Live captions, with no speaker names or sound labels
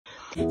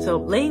So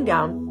laying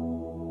down,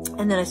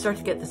 and then I start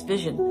to get this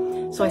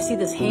vision. So I see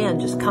this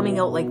hand just coming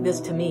out like this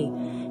to me.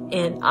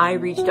 And I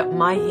reached up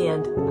my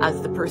hand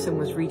as the person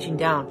was reaching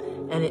down,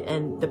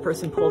 and the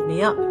person pulled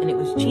me up, and it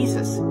was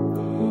Jesus.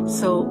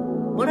 So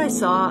what I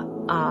saw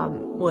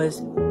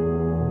was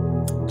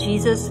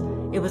Jesus.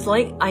 It was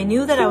like I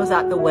knew that I was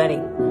at the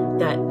wedding,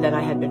 that I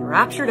had been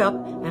raptured up,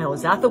 and I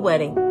was at the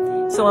wedding.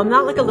 So I'm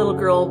not like a little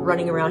girl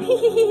running around,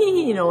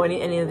 you know,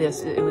 any of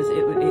this. It was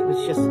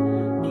just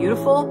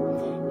beautiful.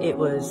 It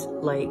was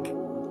like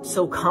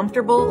so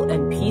comfortable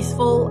and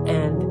peaceful,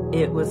 and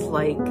it was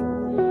like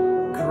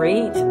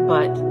great,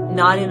 but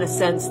not in a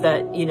sense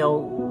that, you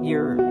know,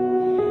 you're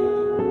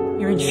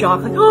in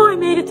shock, like, oh, I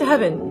made it to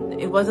heaven.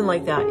 It wasn't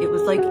like that. It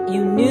was like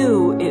you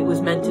knew it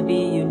was meant to be.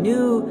 You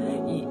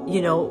knew,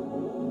 you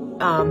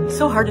know,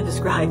 so hard to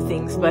describe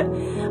things, but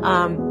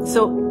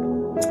so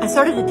I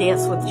started to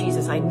dance with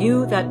Jesus. I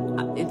knew that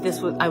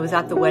I was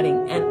at the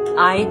wedding, and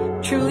I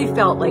truly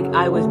felt like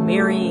I was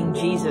marrying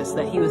Jesus,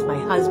 that he was my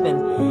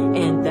husband,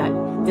 and that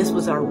this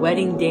was our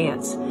wedding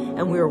dance.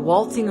 And we were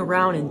waltzing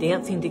around and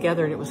dancing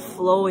together, and it was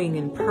flowing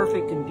and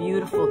perfect and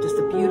beautiful, just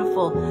a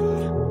beautiful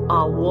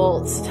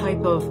waltz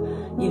type of,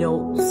 you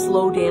know,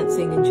 slow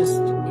dancing and just,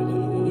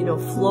 you know,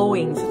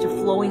 flowing, such a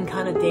flowing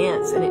kind of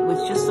dance. And it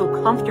was just so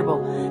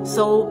comfortable,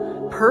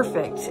 so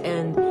perfect.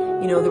 And,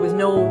 you know, there was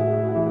no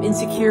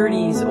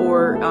insecurities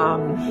or,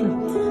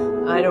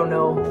 I don't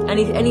know,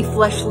 any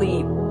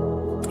fleshly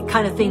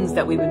kind of things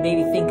that we would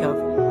maybe think of.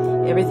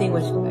 Everything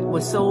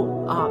was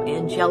so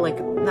angelic.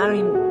 I don't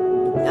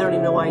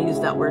even know why I use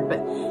that word,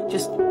 but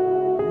just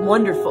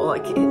wonderful.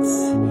 Like it's,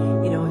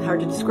 you know, hard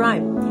to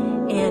describe.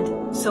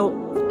 And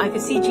so I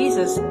could see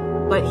Jesus,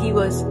 but he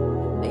was,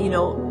 you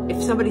know,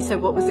 if somebody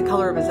said what was the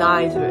color of his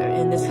eyes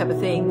and this type of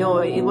thing, no,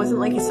 it wasn't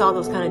like you saw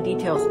those kind of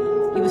details.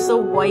 He was so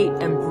white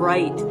and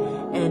bright,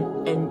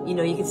 and you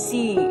know, you could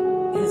see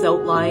his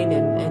outline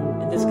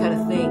and this kind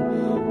of thing.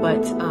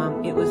 But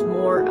it was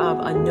more of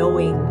a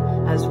knowing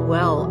as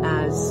well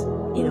as,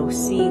 you know,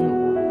 seeing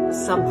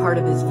some part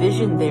of his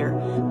vision there.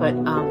 But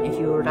if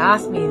you were to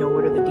ask me, you know,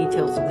 what are the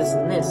details of this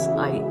and this,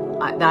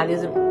 that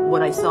isn't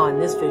what I saw in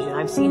this vision.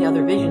 I've seen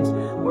other visions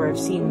where I've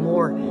seen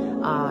more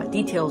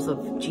details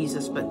of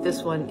Jesus, but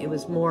this one, it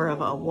was more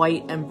of a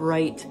white and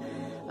bright,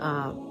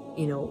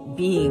 you know,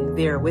 being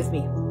there with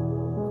me.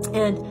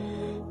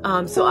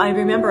 And so I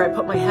remember I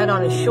put my head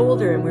on his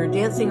shoulder, and we were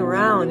dancing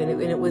around, and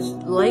it was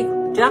like,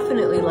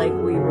 definitely like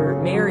we were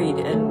married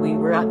and we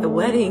were at the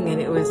wedding, and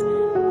it was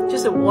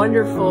just a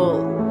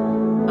wonderful,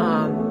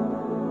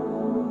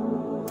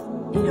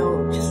 you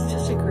know,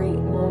 just a great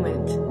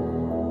moment.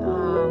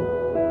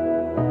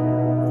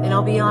 And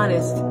I'll be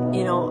honest,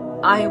 you know,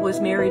 I was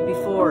married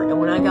before, and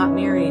when I got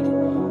married,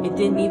 it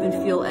didn't even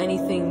feel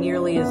anything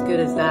nearly as good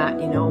as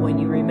that. You know, when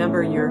you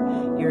remember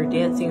you're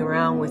dancing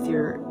around with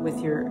your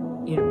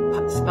you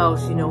know,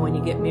 spouse, you know, when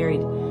you get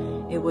married,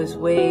 it was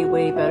way,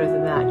 way better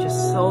than that.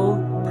 Just so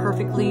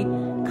perfectly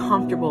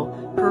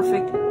comfortable,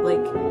 perfect,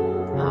 like,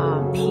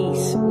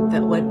 peace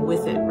that went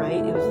with it,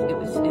 right? It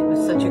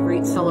was such a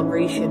great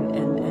celebration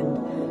and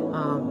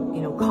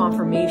you know,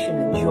 confirmation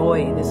and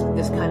joy,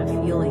 this kind of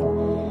feeling.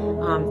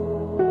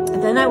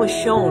 And then I was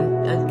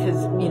shown,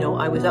 because, you know,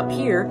 I was up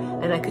here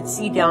and I could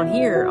see down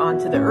here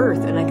onto the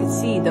earth, and I could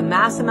see the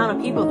mass amount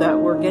of people that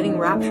were getting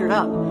raptured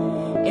up.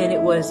 And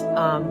it was,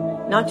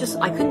 not just,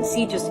 I couldn't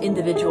see just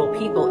individual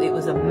people, it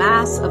was a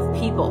mass of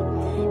people.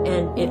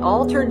 And it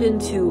all turned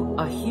into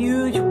a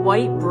huge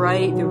white,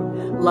 bright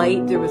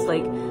light. There was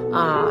like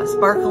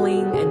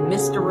sparkling and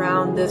mist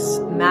around this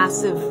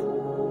massive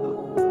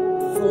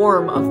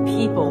form of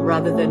people,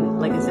 rather than,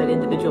 like I said,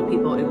 individual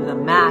people. It was a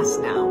mass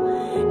now.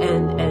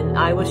 And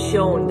I was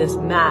shown this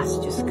mass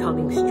just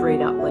coming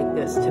straight up like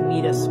this to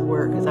meet us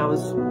because I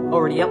was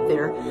already up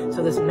there.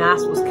 So this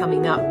mass was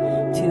coming up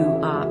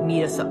to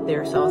meet us up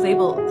there. So I was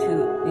able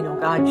to, you know,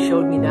 God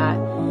showed me that,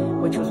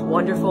 which was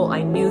wonderful.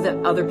 I knew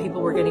that other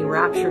people were getting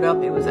raptured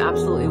up. It was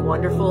absolutely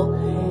wonderful.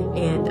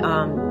 And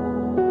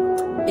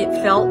it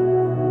felt,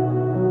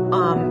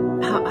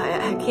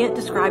 I can't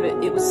describe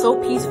it. It was so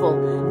peaceful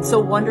and so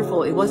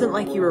wonderful. It wasn't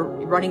like you were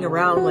running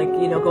around, like,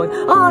 you know, going,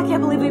 oh, I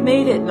can't believe we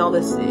made it and all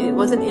this. It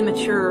wasn't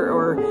immature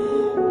or,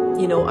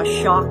 you know, a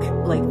shock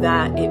like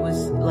that. It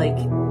was like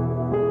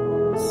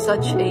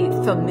such a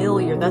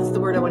familiar, that's the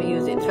word I want to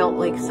use. It felt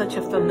like such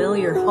a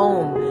familiar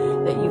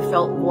home, that you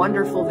felt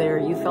wonderful there.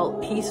 You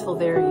felt peaceful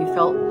there. You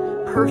felt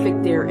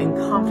perfect there and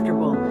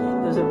comfortable.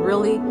 It was a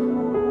really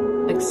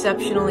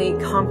exceptionally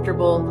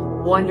comfortable,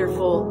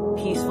 wonderful,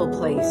 peaceful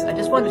place. I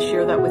just wanted to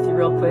share that with you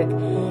real quick.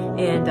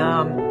 And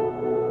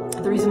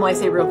the reason why I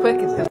say real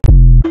quick is because